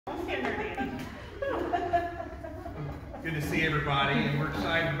Good to see everybody, and we're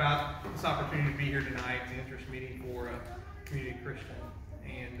excited about this opportunity to be here tonight, the interest meeting for Community Christian.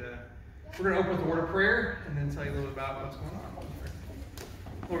 And we're going to open with a word of prayer and then tell you a little about what's going on.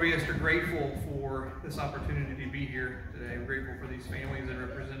 Lord, we just are grateful for this opportunity to be here today. We're grateful for these families that are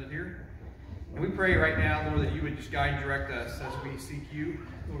represented here. And we pray right now, Lord, that you would just guide and direct us as we seek you.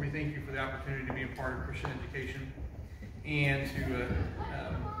 Lord, we thank you for the opportunity to be a part of Christian education and to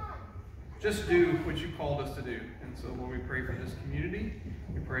just do what you called us to do. And so, Lord, we pray for this community.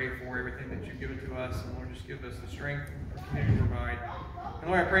 We pray for everything that you've given to us. And, Lord, just give us the strength and continue to provide. And,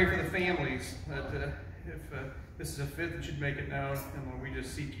 Lord, I pray for the families that if this is a fit, that you'd make it known. And, Lord, we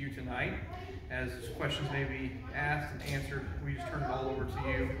just seek you tonight. As questions may be asked and answered, we just turn it all over to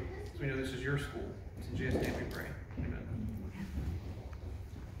you. So we know this is your school. It's in Jesus' name we pray. Amen.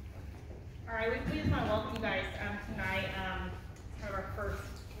 All right, we just want to welcome you guys tonight. It's kind of our first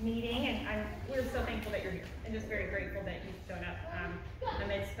meeting, and we're so thankful that you're here, and just very grateful that you've shown up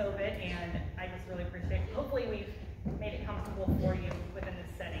amidst COVID, and I just really appreciate it. Hopefully we've made it comfortable for you within this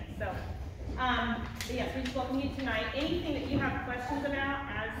setting. So, but yes, we just welcome you tonight. Anything that you have questions about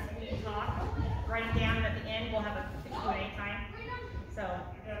as we talk, write it down, and at the end we'll have a Q&A time. So,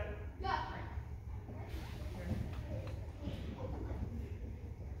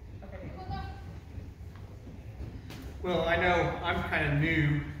 Well, I know I'm kind of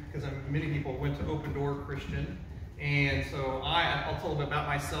new because many people went to Open Door Christian, and so I'll tell a bit about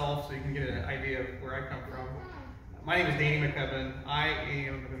myself so you can get an idea of where I come from. My name is Danny McCubbin. I've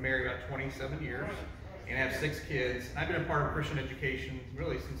been married about 27 years and have 6 kids. I've been a part of Christian education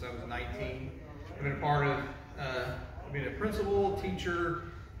really since I was 19. I've been a part of being a principal, teacher,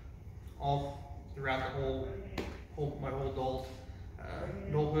 all throughout my whole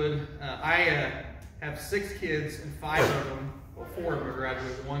adulthood. I have 6 kids, and 5 of them, well, 4 of them are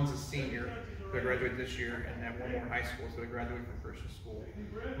graduating. One's a senior, who graduated this year, and have 1 more in high school, so they graduate from Christian school.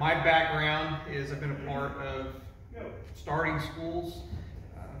 My background is I've been a part of starting schools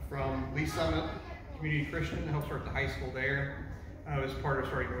from Lee Summit Community Christian to help start the high school there. I was part of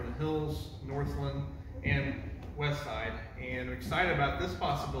starting Northern Hills, Northland, and Westside, and I'm excited about this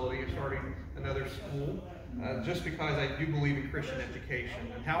possibility of starting another school. Just because I do believe in Christian education.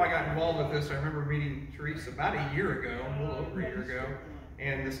 And how I got involved with this, I remember meeting Teresa about a year ago, a little over a year ago,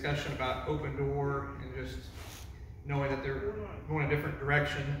 and discussion about Open Door and just knowing that they're going a different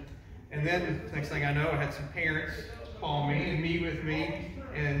direction. And then the next thing I know, I had some parents call me and meet with me,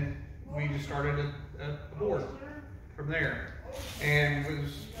 and we just started a board from there. And it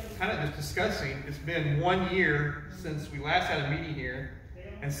was kind of just discussing. It's been 1 year since we last had a meeting here.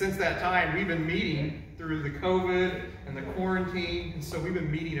 And since that time, we've been meeting through the COVID and the quarantine, and so we've been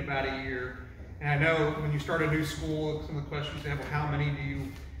meeting about a year. And I know when you start a new school, some of the questions you have, well, how many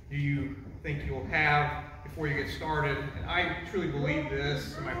do you think you'll have before you get started? And I truly believe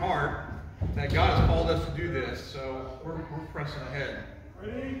this in my heart, that God has called us to do this, so we're pressing ahead.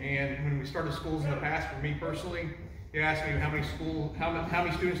 And when we started schools in the past, for me personally, you ask me how many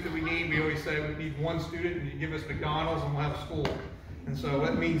students do we need? We always say we need 1 student, and you give us McDonald's and we'll have a school. And so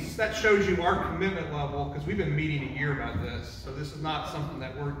that shows you our commitment level, because we've been meeting a year about this. So this is not something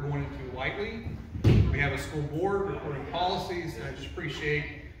that we're going into lightly. We have a school board reporting policies, and I just appreciate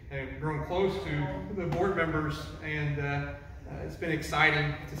growing close to the board members, and it's been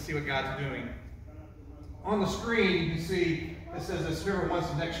exciting to see what God's doing. On the screen, you can see it says this: whoever wants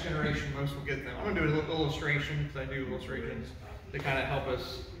the next generation, most will get them. I'm going to do a little illustration, because I do illustrations to kind of help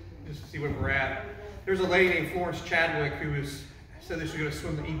us just see where we're at. There's a lady named Florence Chadwick who said that she was going to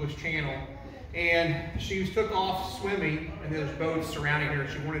swim the English Channel, and she took off swimming, and there's boats surrounding her.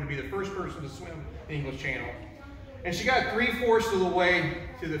 She wanted to be the first person to swim the English Channel, and she got 3/4 of the way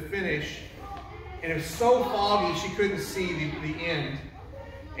to the finish, and it was so foggy she couldn't see the end.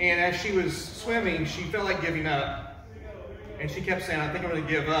 And as she was swimming, she felt like giving up, and she kept saying, "I think I'm going to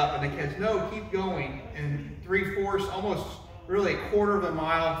give up." And the kids, "No, keep going." And 3/4, almost really 1/4 of a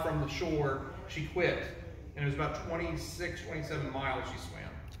mile from the shore, she quit. And it was about 26, 27 miles she swam.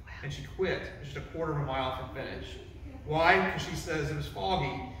 And she quit just 1/4 of a mile from finish. Why? Because she says it was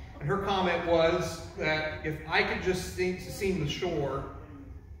foggy. And her comment was that if I could just see the shore,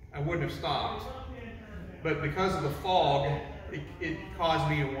 I wouldn't have stopped. But because of the fog, it caused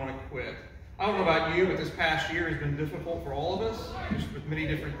me to want to quit. I don't know about you, but this past year has been difficult for all of us, just with many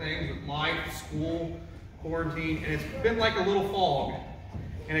different things, with life, school, quarantine, and it's been like a little fog.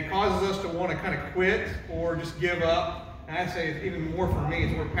 And it causes us to want to kind of quit or just give up. And I say it's even more for me,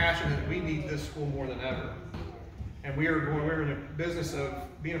 it's more passionate that we need this school more than ever. And we're in the business of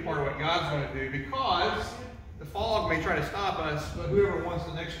being a part of what God's going to do, because the fog may try to stop us, but whoever wants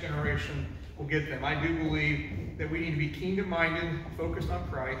the next generation will get them. I do believe that we need to be kingdom-minded, focused on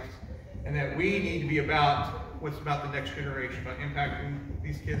Christ, and that we need to be about what's about the next generation, about impacting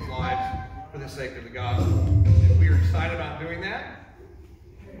these kids' lives for the sake of the gospel. And we are excited about doing that,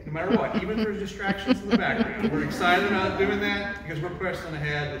 no matter what. Even if there's distractions in the background, we're excited about doing that because we're pressing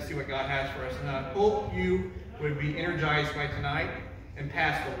ahead to see what God has for us. And I hope you would be energized by tonight and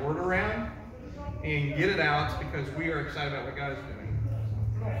pass the word around and get it out, because we are excited about what God is doing.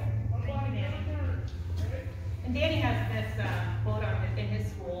 Thank you, Danny. And Danny has this quote in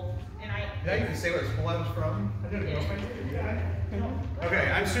his school, and Did I even say what school I was from? I didn't know if I did.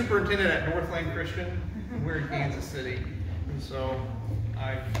 Okay, I'm superintendent at North Lane Christian. We're in Kansas City, and so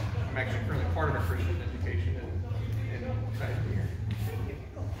I'm actually currently part of a Christian education, and excited to be here.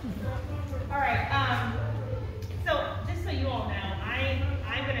 All right. So just so you all know,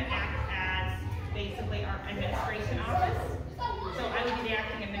 I'm going to act as basically our administration office. So I would be the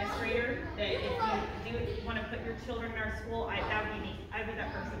acting administrator. That if you do want to put your children in our school, that would be me. I'd be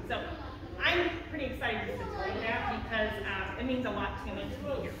that person. So I'm pretty excited to do that because it means a lot to me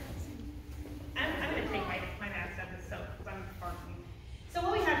to be here. I'm going to take my mask off so I'm barking. So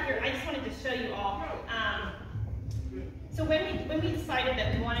what we have here, I just wanted to show you all. So when we decided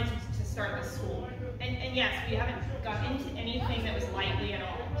that we wanted to start the school, and yes, we haven't got into anything that was lightly at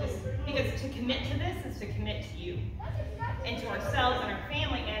all. Just because to commit to this is to commit to you and to ourselves and our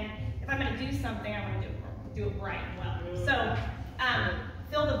family. And if I'm going to do something, I want to do it right and well. So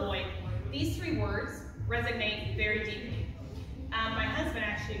fill the void. These 3 words resonate very deeply. My husband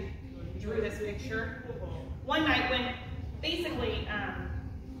actually drew this picture one night when basically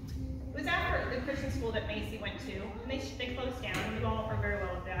it was after the Christian school that Macy went to, and they closed down, and you all are very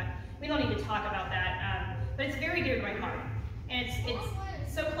well with that. We don't need to talk about that, but it's very dear to my heart. And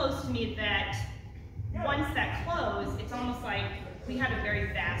it's so close to me that once that closed, it's almost like we had a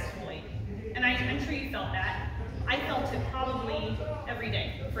very vast void. And I'm sure you felt that. I felt it probably every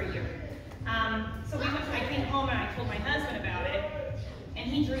day for a year. So I came home and I told my husband about it, and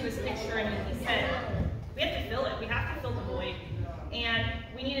he drew this picture and he said, we have to fill it. We have to fill the void, and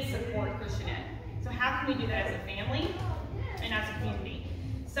we need to support Christian Ed. So how can we do that as a family and as a community?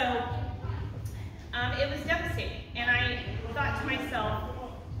 So it was devastating, and I thought to myself,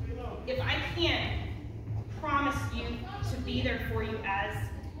 if I can't promise you to be there for you as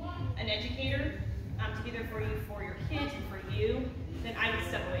an educator, to be there for you for your kids and for you, then I would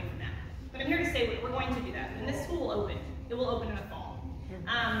step away from that. But I'm here to say we're going to do that, and this school will open. It will open in the fall.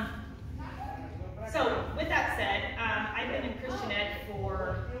 So with that said, I've been in Christian Ed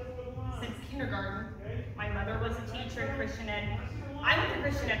since kindergarten. My mother was a teacher in Christian Ed. I went to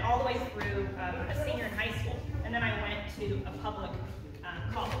Christian Ed all the way through a senior in high school, and then I went to a public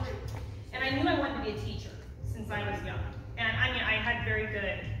college. And I knew I wanted to be a teacher since I was young. And I mean, I had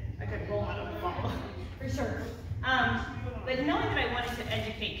a good role model to follow, for sure. But knowing that I wanted to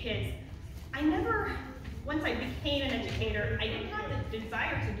educate kids, once I became an educator, I didn't have the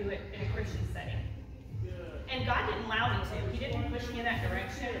desire to do it in a Christian setting. And God didn't allow me to. He didn't push me in that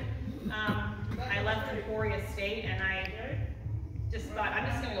direction. I left Emporia State, and I just thought, I'm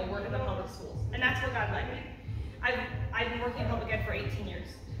just going to go work in the public schools. And that's where God led me. I've been working in public ed for 18 years.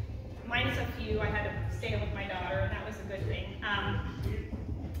 Minus a few, I had to stay with my daughter, and that was a good thing.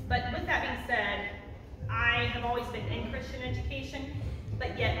 But with that being said, I have always been in Christian education,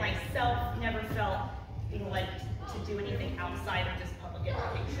 but yet myself never felt being led to do anything outside of just public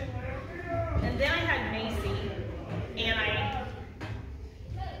education. And then I had Macy, and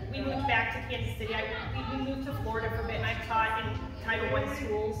we moved back to Kansas City. We moved to Florida for a bit, and I've taught in Title I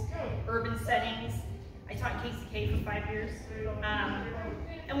schools, urban settings. I taught in KCK for 5 years.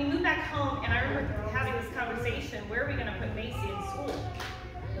 And we moved back home, and I remember having this conversation, where are we going to put Macy in school?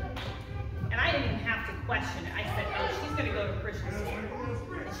 And I didn't even have to question it. I said, oh, she's going to go to Christian school,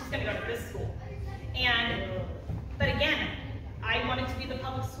 and she's going to go to this school. But again, I wanted to be the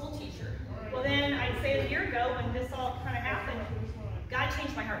public school teacher. Well then, I'd say a year ago, when this all kind of happened, God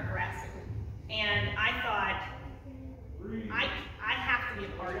changed my heart drastically. And I thought, I have to be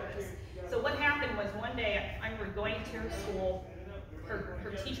a part of this. So what happened was, one day, I remember going to her school,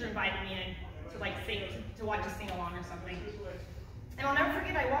 her teacher invited me in to watch a sing-along or something. And I'll never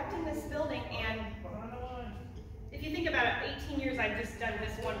forget, I walked in this building, and if you think about it, 18 years I've just done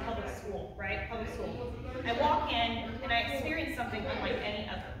this one public school, right? Public school. I walk in, and I experienced something unlike any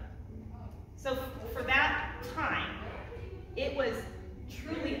other. So for that time, it was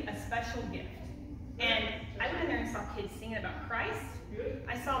truly a special gift. And I went in there and saw kids singing about Christ.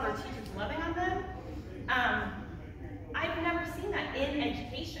 I saw their teachers loving on them. I've never seen that in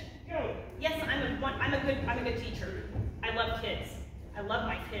education. Yes, I'm a good teacher. I love kids. I love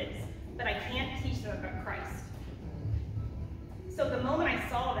my kids, but I can't teach them about Christ. So the moment I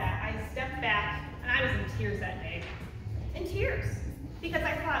saw that, I stepped back, and I was in tears that day. In tears. Because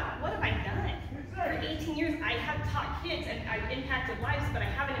I thought, what have I done? For 18 years, I have taught kids, and I've impacted lives, but I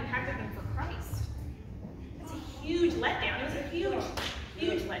haven't impacted them for Christ. It's a huge letdown. It was a huge,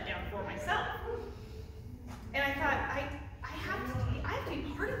 huge letdown for myself. And I thought, I have to be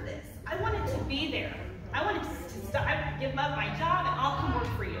part of this. I wanted to be there. I wanted to stop, I give up my job, and I'll come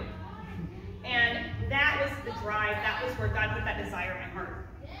work for you. And that was the drive. That was where God put that desire in my heart.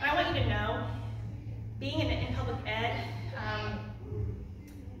 And I want you to know, being in public ed,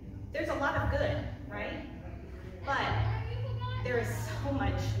 there's a lot of good, right? But there is so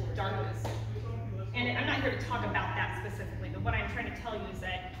much darkness. And I'm not here to talk about that specifically, but what I'm trying to tell you is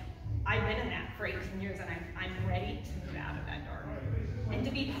that I've been in that for 18 years, and I'm ready to move out of that dark. And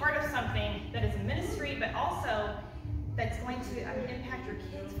to be part of something that is a ministry, but also that's going to impact your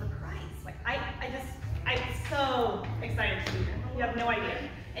kids for Christ. Like, I'm so excited to be here. You have no idea.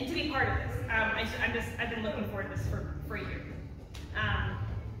 And to be part of this, I've been looking forward to this for a year.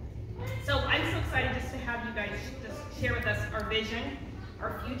 So I'm so excited just to have you guys just share with us our vision,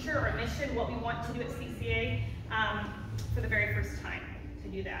 our future, our mission, what we want to do at CCA for the very first time to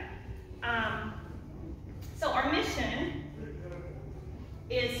do that. So our mission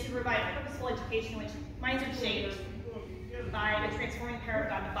is to provide purposeful education in which minds are shaped by the transforming power of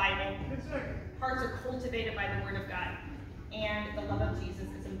God, the Bible. Hearts are cultivated by the Word of God, and the love of Jesus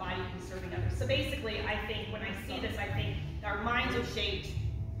is embodied in serving others. So basically, I think when I see this, I think our minds are shaped,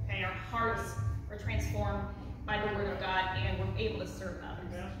 okay, our hearts are transformed by the Word of God, and we're able to serve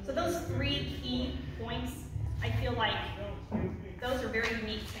others. So those three key points, I feel like those are very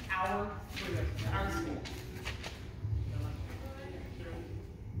unique to our school.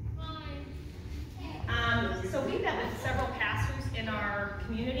 So we met with several pastors in our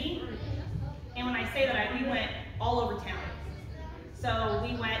community, and when I say that, we went all over town. So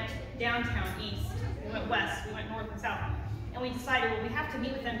we went downtown, east, we went west, we went north and south, and we decided, well, we have to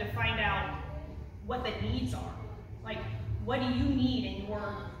meet with them to find out what the needs are. Like, what do you need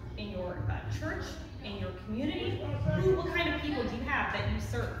in your church, in your community? What kind of people do you have that you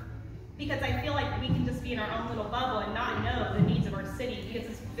serve? Because I feel like we can just be in our own little bubble and not know the needs of our city,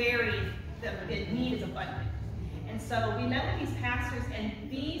 because the need is abundant. And so we met with these pastors, and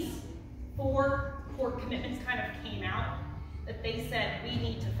these 4 core commitments kind of came out that they said we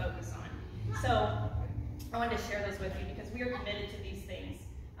need to focus on. So I wanted to share those with you because we are committed to these things.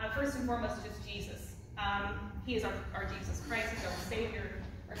 First and foremost, just Jesus. He is our Jesus Christ. He's our Savior,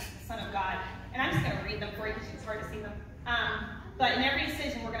 our Son of God. And I'm just going to read them for you because it's hard to see them. But in every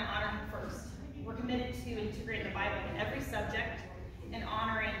decision, we're going to honor Him first. We're committed to integrating the Bible in every subject and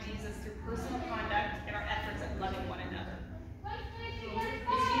honoring Jesus through personal conduct and our efforts at loving one another.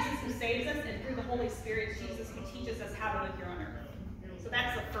 It's Jesus who saves us, and through the Holy Spirit, it's Jesus who teaches us how to live here on earth. So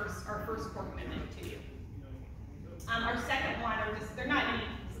that's our first core commitment to you. Our second one, they're not in any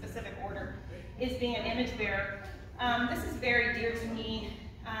specific order, is being an image bearer. This is very dear to me.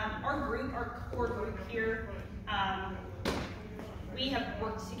 Our core group here, we have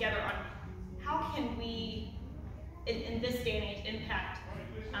worked together on how can we, in this day and age, impact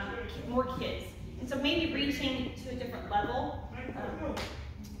more kids. And so maybe reaching to a different level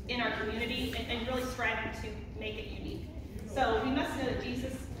in our community and really striving to make it unique. So we must know that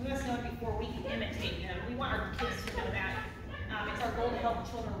Jesus, we must know it before we can imitate Him. We want our kids to know that. It's our goal to help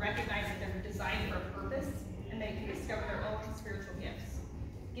children recognize that they're designed for a purpose and they can discover their own spiritual gifts,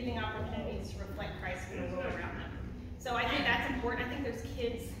 giving opportunities to reflect Christ in the world around them. So I think that's important. I think there's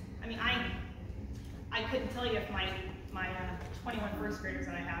kids, I mean, I couldn't tell you if my 21 first graders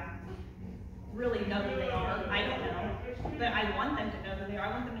that I have really know who they are. I don't know. But I want them to know who they are.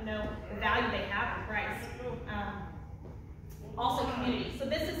 I want them to know the value they have in Christ. Also community. So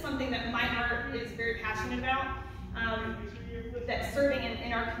this is something that my heart is very passionate about. That serving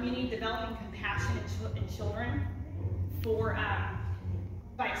in our community, developing compassion in children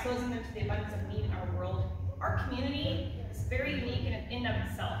by exposing them to the abundance of need in our world. Our community is very unique in and of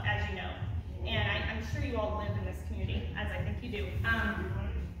itself, as you know. And I'm sure you all live in this community, as I think you do.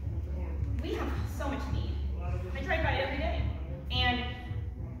 We have so much need. I drive by it every day. And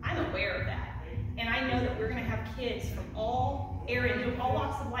I'm aware of that. And I know that we're going to have kids from all areas, all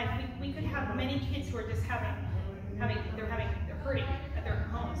walks of life. We could have many kids who are just they're hurting at their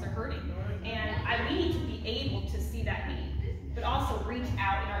homes, they're hurting. And we need to be able to see that need, but also reach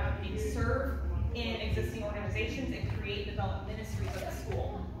out in our community, serve in existing organizations, and develop ministries at the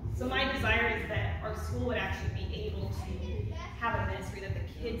school So my desire is that our school would actually be able to have a ministry that the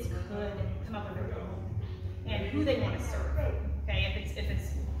kids could come up with their own and who they want to serve. Okay, if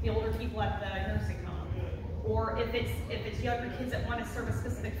it's the older people at the nursing home, or if it's younger kids that want to serve a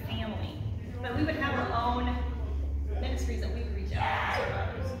specific family, but we would have our own ministries that we would reach out to serve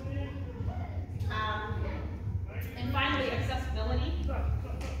others. And finally, accessibility.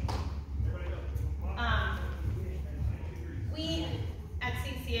 We at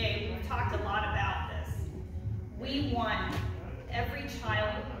CCA, we've talked a lot about this. We want every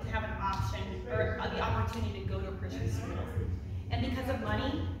child to have an option or the opportunity to go to a Christian school. And because of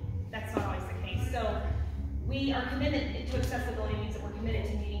money, that's not always the case. So we are committed to accessibility, means that we're committed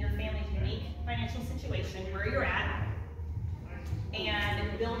to meeting your family's unique financial situation, where you're at,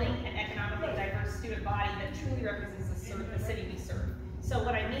 and building an economically diverse student body that truly represents the city we serve. So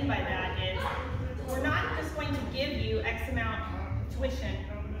what I mean by that is, we're not just going to give you X amount of tuition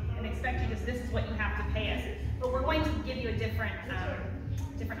and expect you to, this is what you have to pay us, but we're going to give you a different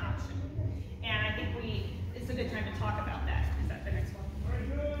option. And I think it's a good time to talk about that. Is that the next one?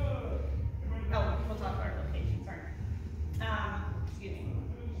 Oh, we'll talk about our location, sorry. Excuse me.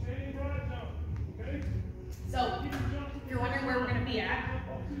 So, if you're wondering where we're going to be at,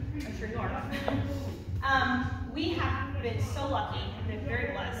 I'm sure you are. We have been so lucky and been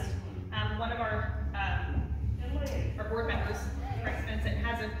very blessed. One of our board members, Rex Vincent,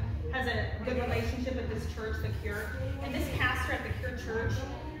 has a good relationship with this church, The Cure. And this pastor at The Cure Church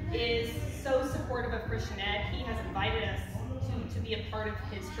is so supportive of Christian Ed. He has invited us to be a part of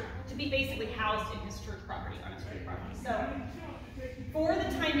his church, to be basically housed in his church property, on his church property. So, for the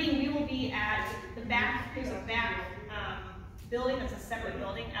time being, we will be at the back. There's a back building that's a separate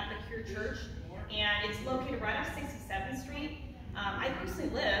building at The Cure Church, and it's located right off 67th Street. I personally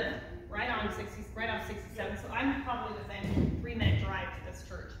live right off 67th, so I'm probably within a 3-minute drive to this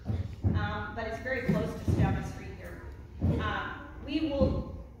church. But it's very close just down the street here. We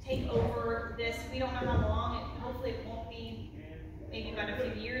will take over this. We don't know how long. Hopefully it won't be maybe about a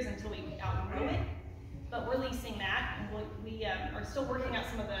few years until we outgrow it. But we're leasing that, and we are still working out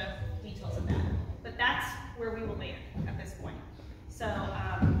some of the details of that. But that's where we will land at this point. So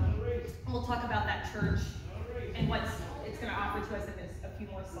we'll talk about that church and what it's going to offer to us in a few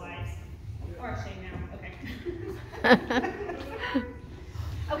more slides. Or actually now, okay.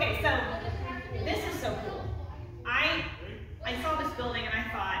 Okay, so this is so cool. I saw this building and I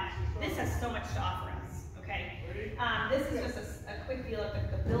thought, this has so much to offer us, okay? This is just a quick view of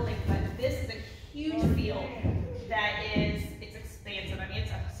the building, but this is a huge field that it's expansive. I mean,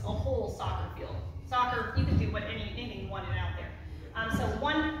 it's a whole soccer field. Soccer, you can do anything you wanted out there. So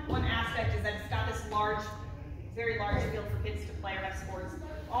one aspect is that it's got this very large field for kids to play or have sports.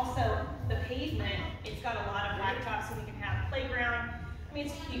 Also, the pavement, it's got a lot of blacktops so we can have playground. I mean,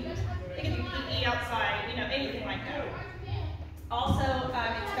 it's huge. They can do PE outside, anything like that. Also,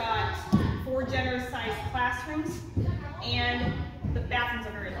 it's got 4 generous-sized classrooms, and the bathrooms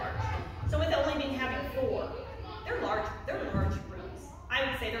are very large. So with it only having 4, they're large rooms. I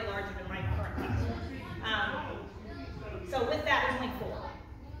would say they're larger than my current classroom. So with that, there's only 4.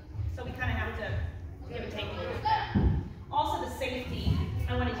 So we kind of have to give and take a little bit of that. Also, the safety.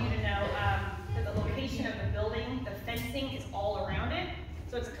 I wanted you to know that the location of the building, the fencing is all around it.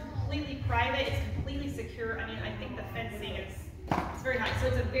 So it's completely private, it's completely secure. I mean, I think the fencing it's very high. So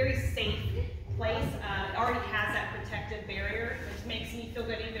it's a very safe place. It already has that protective barrier, which makes me feel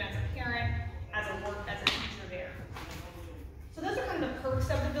good even as a parent, as a teacher there. So those are kind of the perks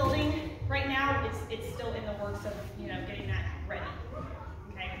of the building. Right now, it's still in the works of getting that ready.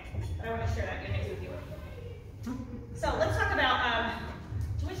 Okay, but I want to share that good news with you. So let's talk about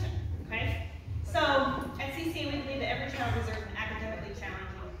tuition. Okay, so at CCA we believe that every child deserves an academically challenging,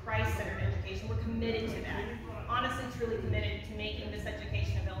 Christ-centered education. We're committed to that. Honestly, truly committed to making this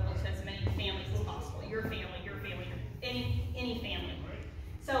education available to as many families as possible. Your family, any family.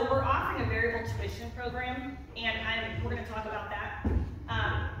 So we're offering a variable tuition program, and we're going to talk about that.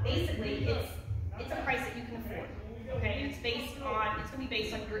 Basically, it's a price that you can afford. Okay, and it's going to be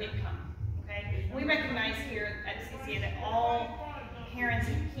based on your income. Okay, and we recognize here at CCA that all parents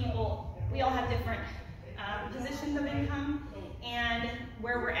and people, we all have different positions of income, and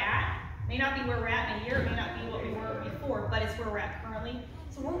where we're at may not be where we're at in a year, it may not be what we were before, but it's where we're at currently.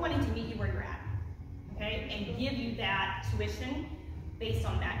 So we're wanting to meet you where you're at, okay, and give you that tuition based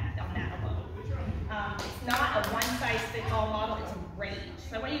on that alone. It's not a one-size-fits-all model, it's a range.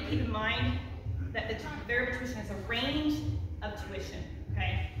 So I want you to keep in mind that the variable tuition is a range of tuition,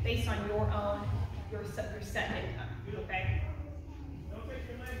 okay, based on your set income, okay?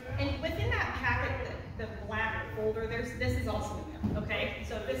 And within that packet, the black folder, this is also in there, okay?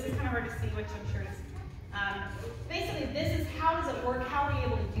 So this is kind of hard to see, which I'm sure is. Basically, this is how does it work? How are we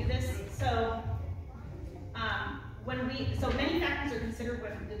able to do this? So, so many factors are considered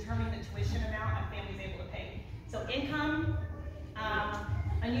when determining the tuition amount a family is able to pay. So income,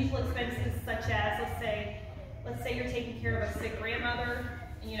 unusual expenses such as, let's say you're taking care of a sick grandmother,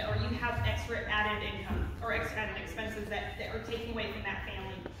 or you have extra added income or extra added expenses that are taking away from that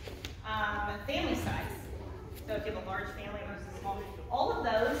family. Family size. So if you have a large family versus a small, all of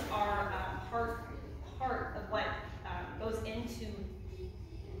those are part of what goes into,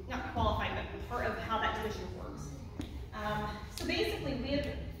 not qualified, but part of how that tuition works. So basically, we have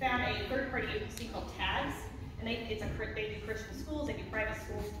found a third-party agency called TAGS, and they do Christian schools, they do private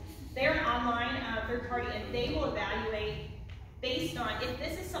schools. They're an online third party, and they will evaluate based on if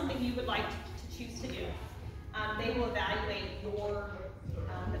this is something you would like to choose to do. They will evaluate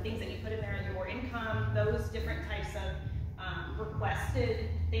the things that you put in there, your income, those different types of requested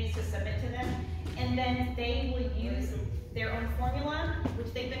things to submit to them, and then they will use their own formula,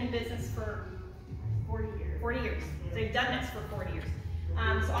 which they've been in business for 40 years. So they've done this for 40 years.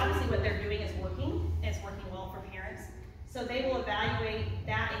 So obviously what they're doing is working, and it's working well for parents. So they will evaluate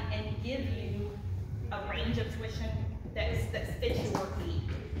that and give you a range of tuition that fits your need.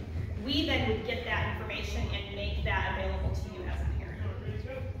 We then would get that information and make that available to you as a parent.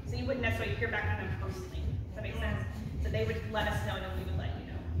 So you wouldn't necessarily hear back from them personally. Does that make sense? So they would let us know, and then we would let you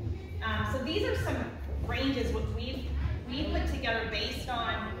know. So these are some ranges what we put together based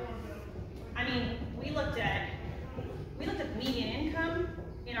on. We looked at median income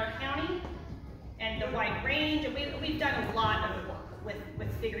in our county and the wide range, and we've done a lot of work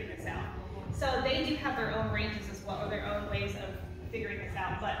with figuring this out. So they do have their own ranges as well, or their own ways of figuring this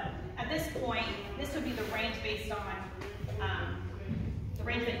out. But at this point, this would be the range based on the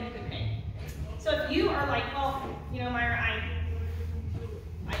range that you could pay. So if you are like, well, Myra,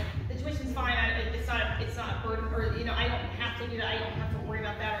 the tuition's fine, it's not a burden, or I don't have to do that, I don't have to worry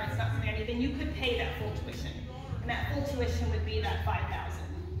about that, or it's not something I need, then you could pay that full tuition. And that full tuition would be that $5,000.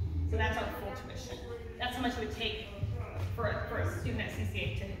 So that's our full tuition. That's how much it would take for a student at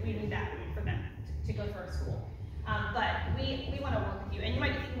CCA we need that for them to go to our school. But we want to work with you. And you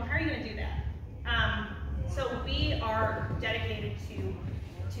might be thinking, well, how are you going to do that? So we are dedicated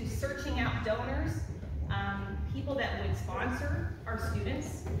to searching out donors, people that would sponsor our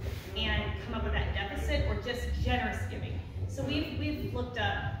students and come up with that deficit, or just generous giving. So we've looked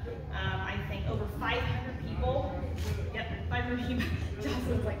up, I think, over 500 people. Yep, 500 people.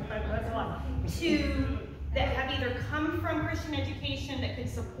 Jocelyn's like, that's a lot. That have either come from Christian education that could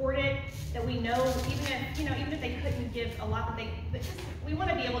support it, that we know, even if they couldn't give a lot, we want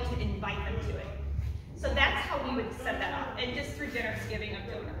to be able to invite them to it. So that's how we would set that up, and just through generous giving of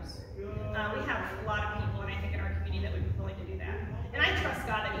donors. We have a lot of people, and I think in our community that would be willing to do that. And I trust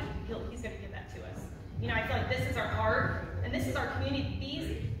God that He's going to give that to us. I feel like this is our heart, and this is our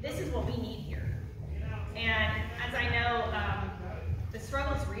community. This is what we need here. And as I know, the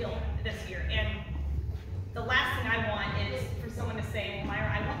struggle is real this year. And the last thing I want is for someone to say, well, Myra,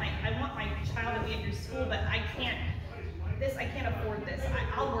 I want my child to be at your school, but I can't afford this.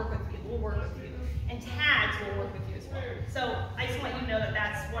 I'll work with you. We'll work with you. And TAGS will work with you as well. So I just want you to know that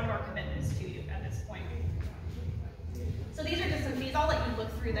that's one of our commitments to you at this point. So these are just some fees. I'll let you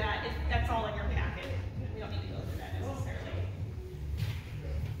look through that. If that's all in your packet. We don't need to go through that necessarily.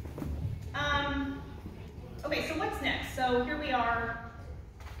 Okay, so what's next? So here we are.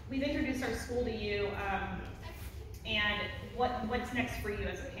 We've introduced our school to you, and what's next for you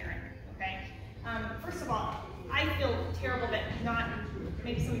as a parent, okay? First of all, I feel terrible that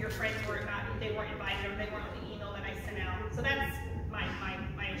maybe some of your friends they weren't invited, or they weren't on the email that I sent out. So that's my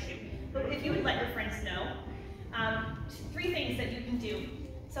issue. But if you would let your friends know, 3 things that you can do.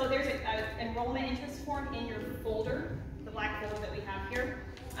 So there's an enrollment interest form in your folder, the black folder that we have here.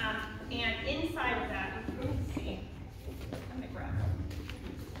 And inside of that, let's see, I'm gonna grab one.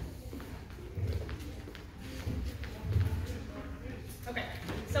 Okay,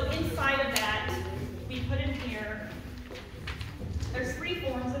 so inside of that, we put in here, there's 3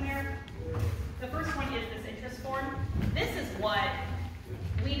 forms in there. The first one is this interest form. This is what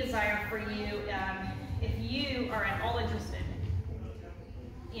we desire for you if you are at all interested,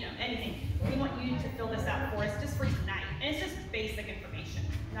 anything. We want you to fill this out for us just for tonight. And it's just basic information,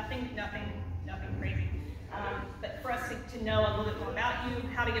 nothing crazy. But for us to know a little bit more about you,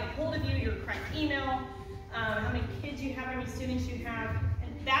 how to get a hold of you, your correct email, how many kids you have, how many students you have,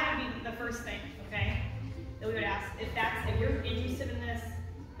 and that would be the first thing, okay? That we would ask. If you're interested in this,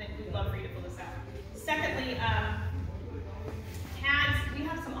 then we'd love for you to fill this out. Secondly, TAGS, we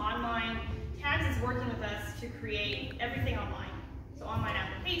have some online. TAGS is working with us to create everything online. So online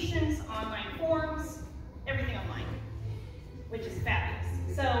applications, online forms, everything online, which is fabulous.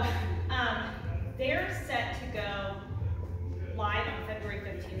 So they're set to go live on February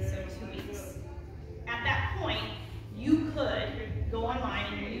 15th, so 2 weeks. At that point, you could go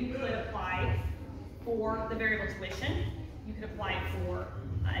online and you could apply for the variable tuition. You could apply for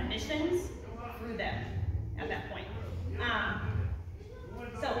admissions through them at that point.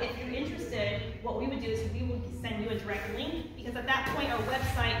 So if you're interested, what we would do is we would send you a direct link, because at that point our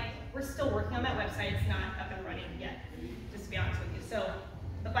website, we're still working on that website, it's not up and running yet, just to be honest with you. So,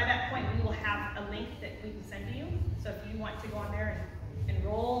 but by that point we will have a link that we can send to you. So if you want to go on there and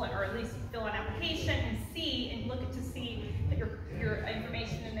enroll, or at least fill an application and see, and look to see that your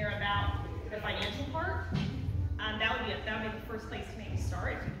information in there about the financial part, that would be the first place to maybe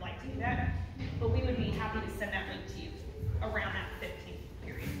start if you'd like to do that. But we would be happy to send that link to you around that 15th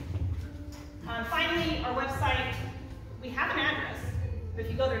period. Finally, our website, we have an address, but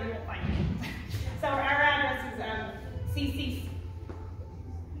if you go there, you won't find it. So our address is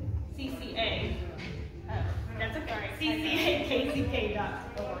CCA. That's okay.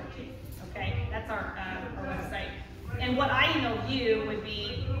 CCAKCK.org. Okay, that's our website. And what I emailed you would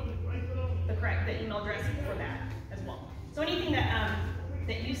be the email address for that as well. So anything that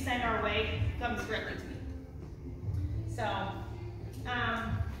that you send our way comes directly to me. So,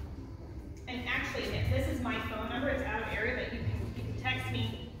 and actually, this is my phone number. It's out of area, but you can text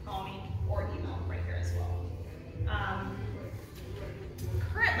me, call me, or email right here as well.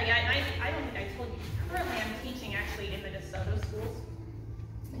 Currently, I don't think I told you. Currently, I'm teaching actually in the DeSoto schools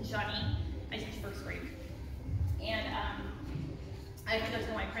in Shawnee. I teach first grade, and I have to go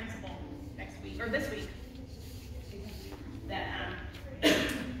tell my principal next week or this week that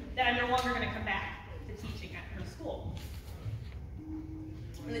that I'm no longer going to come back to teaching at her school.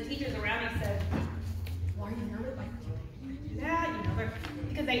 And the teachers around me said, "Well, are you nervous? Like, you do that? You know,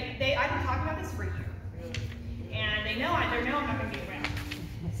 because I've been talking about this for a year, and they know I'm not going to be around.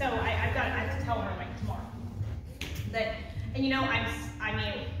 So I have to tell her like tomorrow that, and you know, I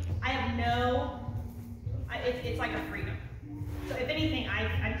have no, it's like a freedom. So if anything,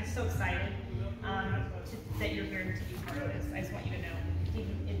 I'm just so excited that you're here to be part of this. I just want you to know,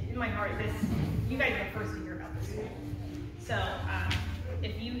 in my heart, you guys are the first to hear about this school. So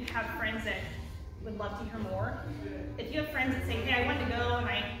if you have friends that would love to hear more, if you have friends that say, hey, I want to go and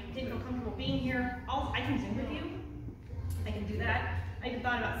I didn't feel comfortable being here, I can Zoom with you. I can do that. I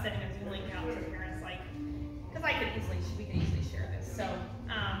thought about sending a Zoom link out to parents, like, because we could easily share this. So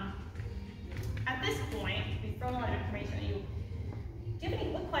at this point, we've thrown a lot of information at you.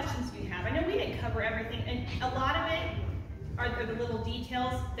 What questions do you have? I know we didn't cover everything, and a lot of it are the little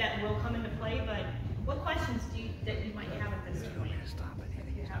details that will come into play, but what questions that you might have at this point? If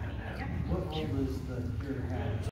you have any. What role does the peer have